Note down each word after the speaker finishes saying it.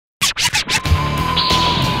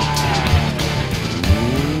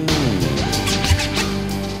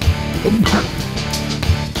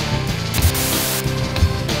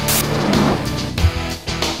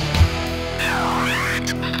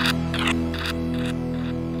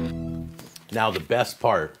Now the best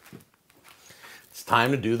part. It's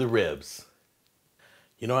time to do the ribs.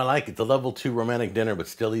 You know, I like it. It's a level 2 romantic dinner, but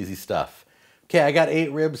still easy stuff. Okay, I got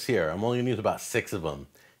 8 ribs here. I'm only gonna use about 6 of them.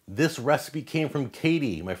 This recipe came from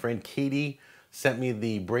Katie. My friend Katie sent me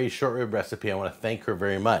the braised short rib recipe. I wanna thank her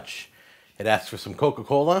very much. It asks for some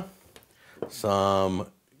Coca-Cola, some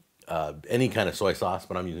any kind of soy sauce,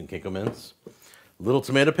 but I'm using Kikkoman's. Little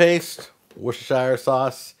tomato paste, Worcestershire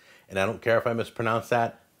sauce, and I don't care if I mispronounce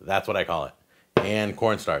that, that's what I call it. And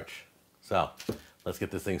cornstarch. So, let's get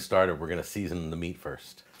this thing started. We're gonna season the meat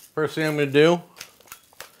first. First thing I'm gonna do,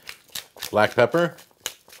 black pepper.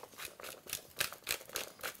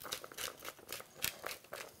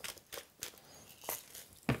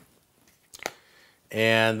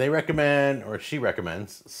 And they recommend, or she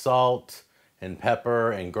recommends, salt and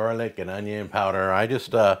pepper and garlic and onion powder. I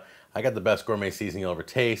got the best gourmet seasoning you'll ever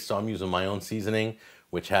taste, so I'm using my own seasoning,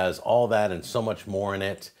 which has all that and so much more in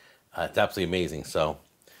it. It's absolutely amazing. So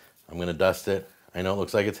I'm gonna dust it. I know it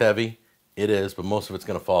looks like it's heavy. It is, but most of it's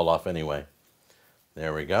gonna fall off anyway.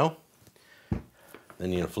 There we go.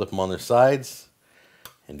 Then you're gonna flip them on their sides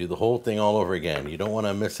and do the whole thing all over again. You don't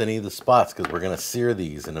wanna miss any of the spots because we're gonna sear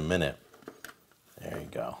these in a minute. There you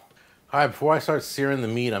go. All right, before I start searing the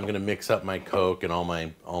meat, I'm gonna mix up my Coke and all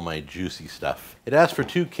my juicy stuff. It asks for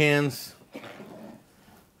 2 cans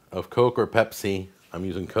of Coke or Pepsi. I'm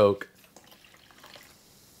using Coke.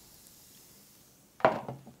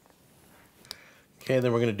 Okay,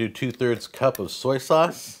 then we're gonna do 2/3 cup of soy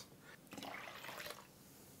sauce.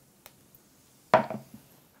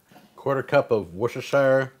 1/4 cup of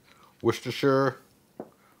Worcestershire,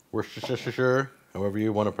 however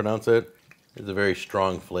you want to pronounce it. It's a very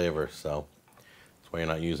strong flavor, so that's why you're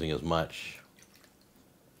not using as much.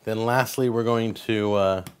 Then lastly, we're going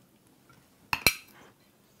to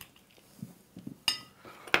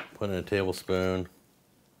put in a tablespoon.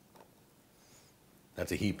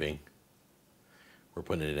 That's a heaping. We're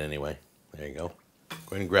putting it in anyway. There you go. Go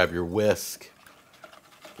ahead and grab your whisk.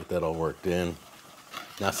 Get that all worked in.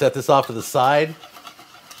 Now set this off to the side.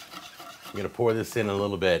 I'm gonna pour this in a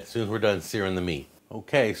little bit as soon as we're done searing the meat.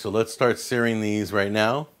 Okay, so let's start searing these right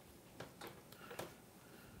now.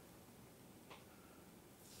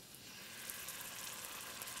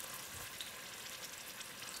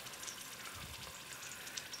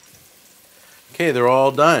 Okay, they're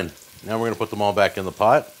all done. Now we're gonna put them all back in the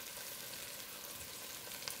pot.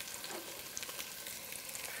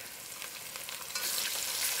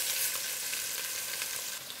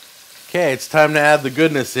 Okay, it's time to add the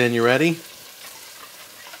goodness in. You ready?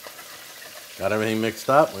 Got everything mixed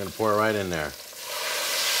up? We're gonna pour it right in there.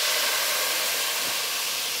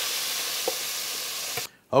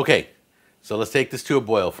 Okay, so let's take this to a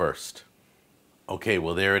boil first. Okay,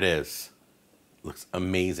 well there it is. Looks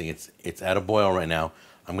amazing. It's at a boil right now.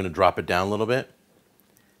 I'm gonna drop it down a little bit.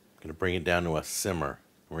 I'm gonna bring it down to a simmer.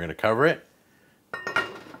 We're gonna cover it.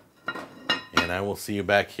 And I will see you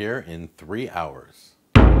back here in 3 hours.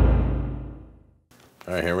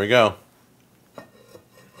 All right, here we go.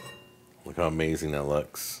 Look how amazing that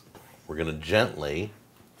looks. We're gonna gently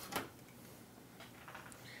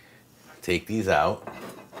take these out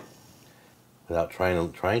without try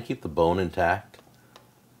and keep the bone intact.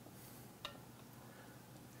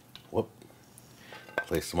 Whoop.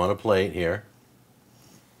 Place them on a plate here.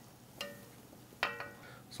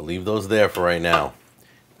 So leave those there for right now.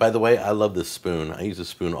 By the way, I love this spoon. I use this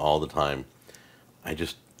spoon all the time. I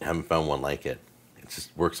just haven't found one like it. It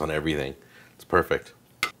just works on everything. It's perfect.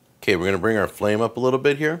 Okay, we're gonna bring our flame up a little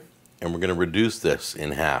bit here, and we're gonna reduce this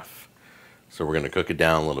in half. So we're gonna cook it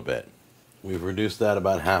down a little bit. We've reduced that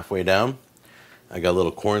about halfway down. I got a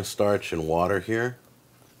little cornstarch and water here.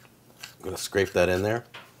 I'm gonna scrape that in there,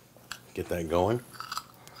 get that going.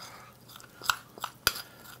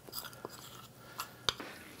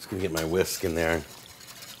 Just gonna get my whisk in there,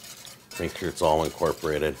 make sure it's all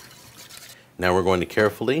incorporated. Now we're going to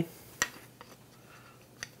carefully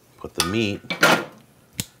put the meat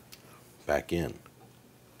back in.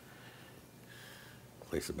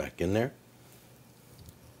 Place it back in there.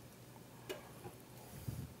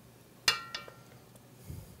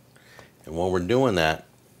 And while we're doing that,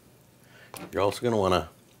 you're also going to want to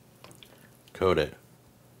coat it.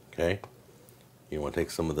 Okay? You want to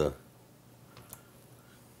take some of the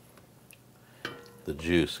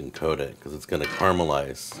juice and coat it because it's going to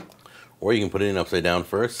caramelize. Or you can put it in upside down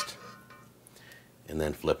first and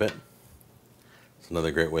then flip it. It's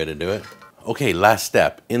another great way to do it. Okay, last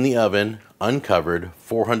step. In the oven, uncovered,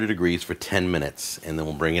 400 degrees for 10 minutes. And then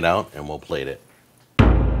we'll bring it out and we'll plate it.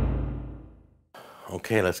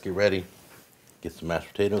 Okay, let's get ready. Get some mashed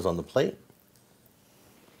potatoes on the plate.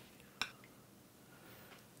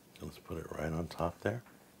 Let's put it right on top there.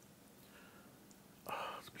 Oh,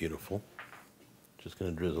 it's beautiful. Just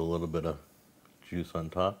gonna drizzle a little bit of juice on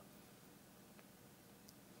top.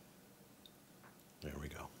 There we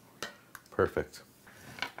go. Perfect.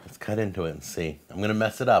 Let's cut into it and see. I'm gonna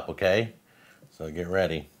mess it up, okay? So get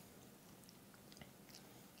ready.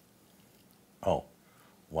 Oh,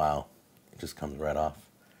 wow. It just comes right off.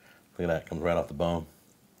 Look at that, it comes right off the bone.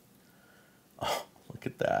 Oh, look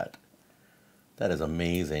at that. That is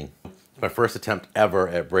amazing. It's my first attempt ever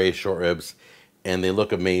at braised short ribs, and they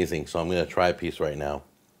look amazing. So I'm gonna try a piece right now.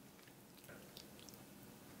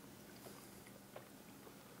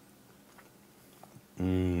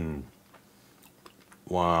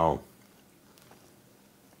 Wow.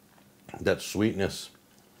 That sweetness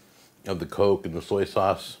of the Coke and the soy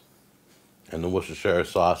sauce and the Worcestershire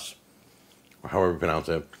sauce, or however you pronounce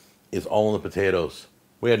it, is all in the potatoes.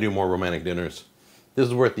 We gotta do more romantic dinners. This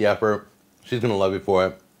is worth the effort. She's gonna love you for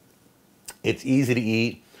it. It's easy to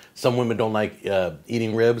eat. Some women don't like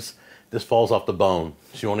eating ribs. This falls off the bone,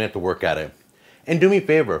 so you only have to work at it. And do me a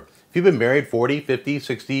favor, if you've been married 40, 50,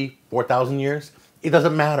 60, 4,000 years, it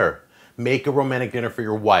doesn't matter. Make a romantic dinner for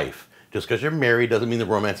your wife. Just because you're married doesn't mean the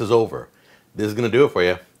romance is over. This is gonna do it for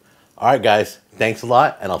you. All right, guys, thanks a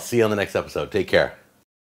lot, and I'll see you on the next episode. Take care.